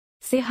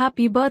say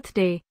happy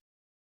birthday.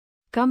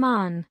 Come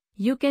on,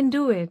 you can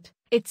do it.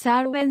 It's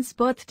Erwin's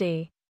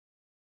birthday.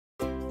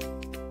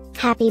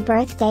 Happy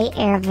birthday,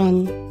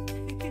 Erwin.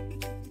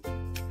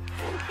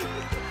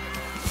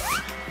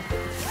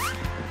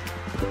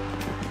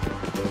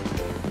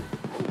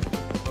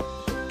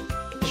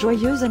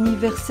 Joyeux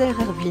anniversaire,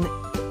 Erwin.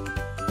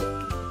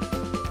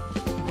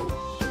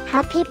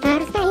 Happy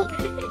birthday,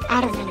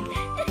 Erwin.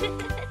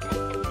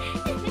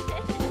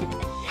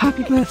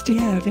 Happy birthday,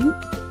 Erwin.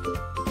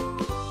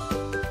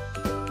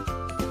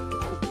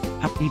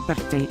 Happy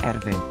birthday,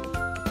 Erwin.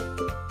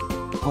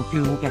 Hope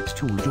you get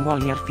to do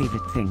all your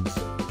favorite things.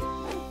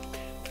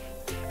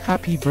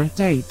 Happy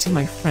birthday to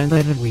my friend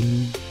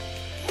Erwin.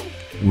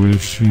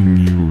 Wishing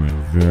you a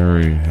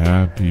very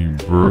happy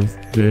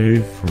birthday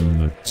from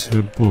the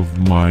tip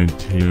of my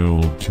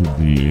tail to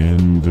the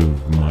end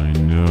of my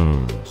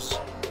nose.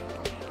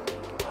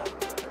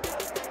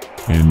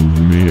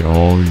 And may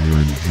all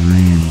your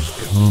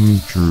dreams come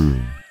true.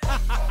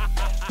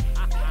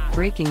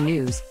 Breaking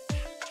news.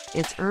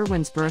 It's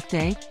Erwin's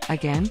birthday,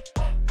 again?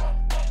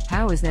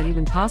 How is that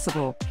even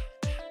possible?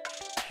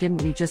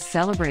 Didn't we just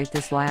celebrate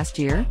this last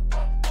year?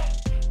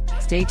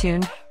 Stay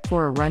tuned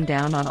for a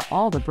rundown on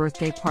all the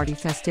birthday party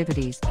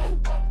festivities.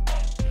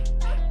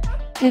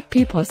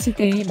 Happy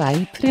birthday,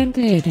 my friend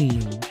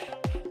Erwin.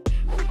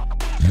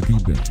 Happy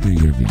birthday,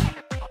 Erwin.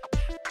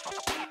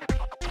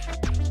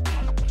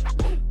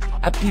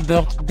 Happy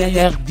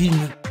birthday,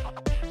 Erwin.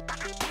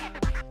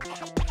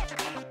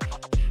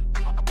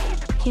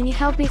 Can you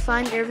help me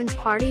find Erwin's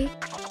party?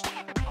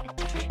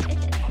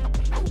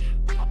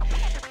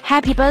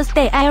 Happy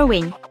birthday,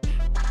 Erwin.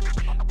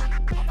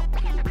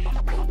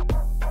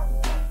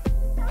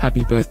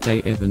 Happy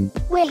birthday, Erwin.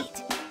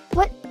 Wait,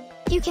 what?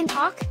 You can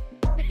talk?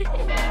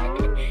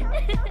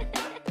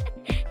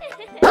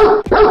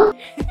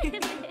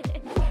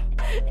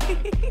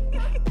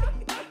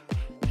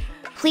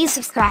 Please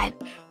subscribe,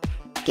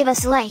 give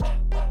us a like,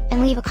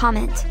 and leave a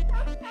comment.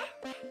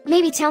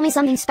 Maybe tell me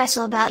something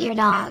special about your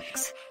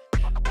dogs.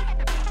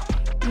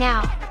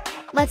 Now,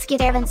 let's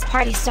get Erwin's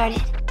party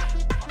started.